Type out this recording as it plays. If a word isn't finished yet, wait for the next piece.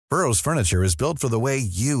Burrow's furniture is built for the way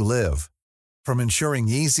you live. From ensuring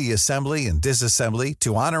easy assembly and disassembly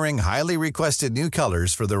to honoring highly requested new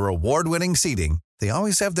colors for their award-winning seating, they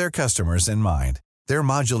always have their customers in mind. Their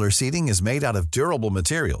modular seating is made out of durable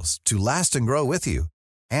materials to last and grow with you.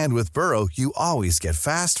 And with Burrow, you always get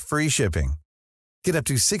fast, free shipping. Get up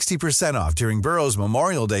to 60% off during Burrow's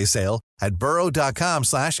Memorial Day sale at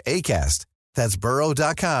burrow.com/ACAST. That's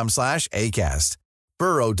burrow.com/ACAST.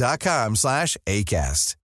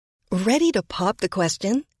 burrow.com/ACAST. Ready to pop the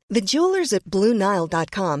question? The jewelers at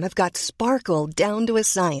BlueNile.com have got sparkle down to a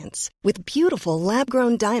science with beautiful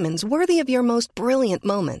lab-grown diamonds worthy of your most brilliant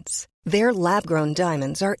moments. Their lab-grown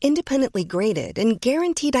diamonds are independently graded and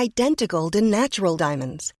guaranteed identical to natural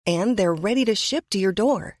diamonds, and they're ready to ship to your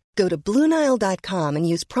door. Go to BlueNile.com and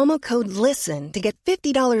use promo code LISTEN to get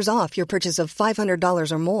 $50 off your purchase of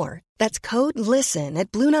 $500 or more. That's code LISTEN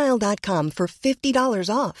at BlueNile.com for $50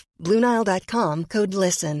 off. BlueNile.com, code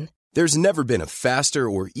LISTEN. There's never been a faster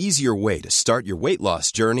or easier way to start your weight loss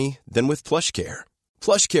journey than with PlushCare.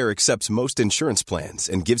 PlushCare accepts most insurance plans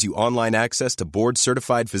and gives you online access to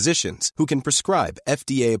board-certified physicians who can prescribe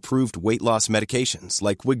FDA-approved weight loss medications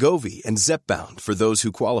like Wegovy and Zepbound for those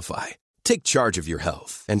who qualify. Take charge of your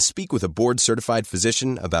health and speak with a board-certified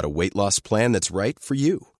physician about a weight loss plan that's right for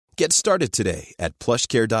you. Get started today at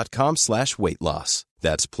plushcare.com/weight loss.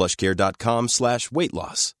 That's plushcare.com/weight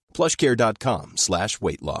loss.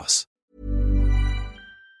 plushcare.com/weight loss.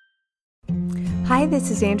 Hi,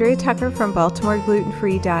 this is Andrea Tucker from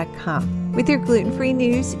BaltimoreGlutenFree.com with your gluten-free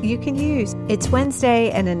news you can use. It's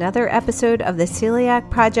Wednesday and another episode of the Celiac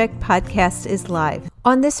Project podcast is live.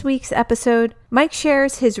 On this week's episode, Mike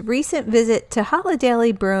shares his recent visit to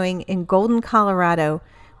Holidaily Brewing in Golden, Colorado,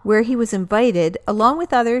 where he was invited, along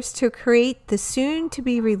with others, to create the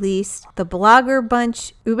soon-to-be-released The Blogger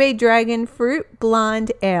Bunch Ube Dragon Fruit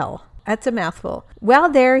Blonde Ale. That's a mouthful.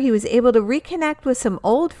 While there, he was able to reconnect with some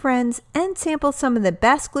old friends and sample some of the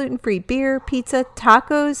best gluten-free beer, pizza,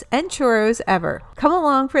 tacos, and churros ever. Come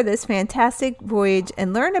along for this fantastic voyage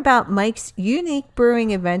and learn about Mike's unique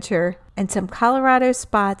brewing adventure and some Colorado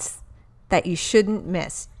spots that you shouldn't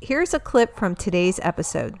miss. Here's a clip from today's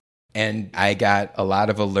episode. And I got a lot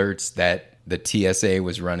of alerts that the TSA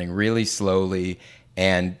was running really slowly,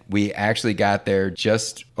 and we actually got there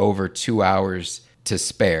just over 2 hours to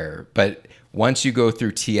spare. But once you go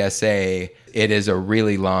through TSA, it is a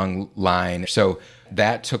really long line. So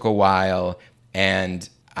that took a while, and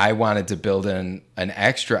I wanted to build in an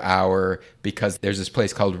extra hour because there's this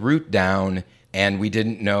place called Root Down, and we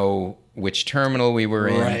didn't know which terminal we were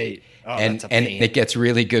in. Right. Oh, and that's a pain. it gets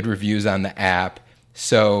really good reviews on the app.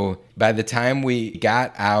 So by the time we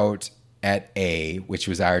got out at A, which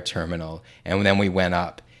was our terminal, and then we went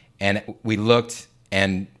up and we looked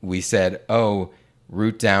and we said, oh,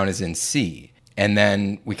 Root Down is in C. And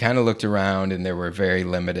then we kind of looked around and there were very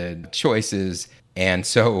limited choices. And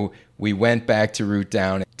so we went back to Root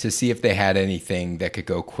Down to see if they had anything that could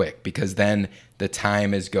go quick, because then the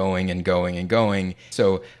time is going and going and going.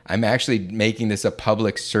 So I'm actually making this a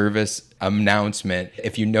public service announcement.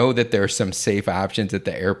 If you know that there are some safe options at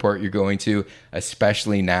the airport you're going to,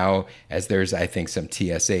 especially now as there's, I think, some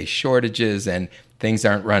TSA shortages and things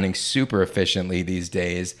aren't running super efficiently these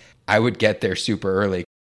days, I would get there super early.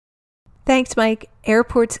 Thanks, Mike.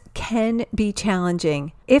 Airports can be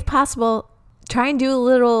challenging. If possible, try and do a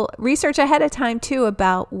little research ahead of time, too,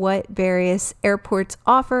 about what various airports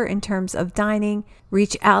offer in terms of dining.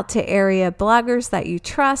 Reach out to area bloggers that you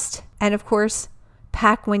trust. And, of course,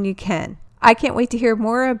 pack when you can. I can't wait to hear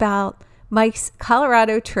more about Mike's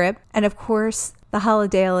Colorado trip and, of course, the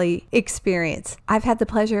Holidaily experience. I've had the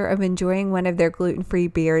pleasure of enjoying one of their gluten-free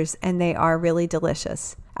beers, and they are really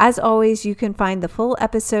delicious. As always, you can find the full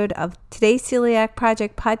episode of today's Celiac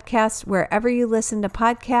Project podcast wherever you listen to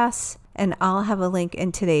podcasts, and I'll have a link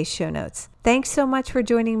in today's show notes. Thanks so much for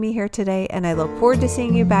joining me here today, and I look forward to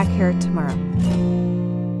seeing you back here tomorrow.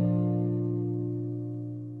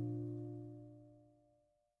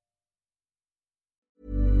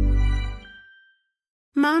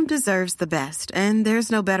 Mom deserves the best, and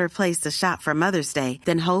there's no better place to shop for Mother's Day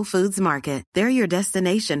than Whole Foods Market. They're your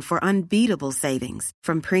destination for unbeatable savings,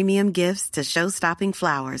 from premium gifts to show-stopping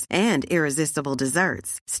flowers and irresistible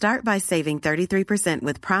desserts. Start by saving 33%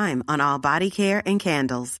 with Prime on all body care and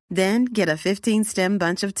candles. Then get a 15-stem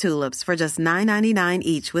bunch of tulips for just $9.99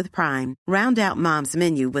 each with Prime. Round out Mom's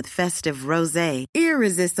menu with festive rosé,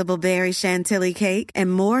 irresistible berry chantilly cake,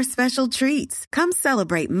 and more special treats. Come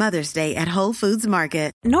celebrate Mother's Day at Whole Foods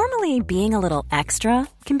Market. Normally, being a little extra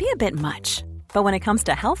can be a bit much, but when it comes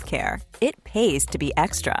to healthcare, it pays to be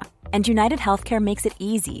extra. And United Healthcare makes it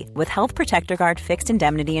easy with Health Protector Guard fixed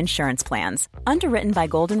indemnity insurance plans. Underwritten by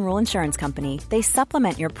Golden Rule Insurance Company, they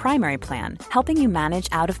supplement your primary plan, helping you manage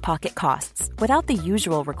out-of-pocket costs without the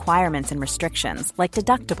usual requirements and restrictions like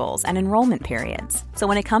deductibles and enrollment periods. So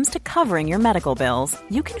when it comes to covering your medical bills,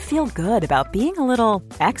 you can feel good about being a little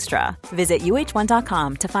extra. Visit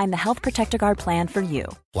UH1.com to find the Health Protector Guard plan for you.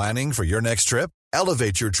 Planning for your next trip?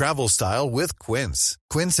 Elevate your travel style with Quince.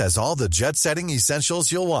 Quince has all the jet-setting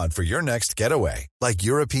essentials you'll want for your next getaway, like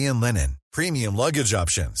European linen, premium luggage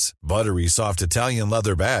options, buttery soft Italian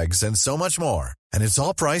leather bags, and so much more. And it's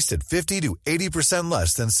all priced at 50 to 80%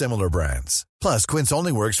 less than similar brands. Plus, Quince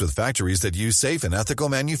only works with factories that use safe and ethical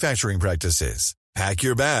manufacturing practices. Pack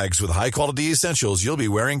your bags with high-quality essentials you'll be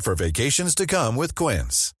wearing for vacations to come with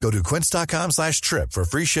Quince. Go to quince.com/trip for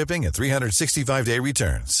free shipping and 365-day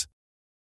returns.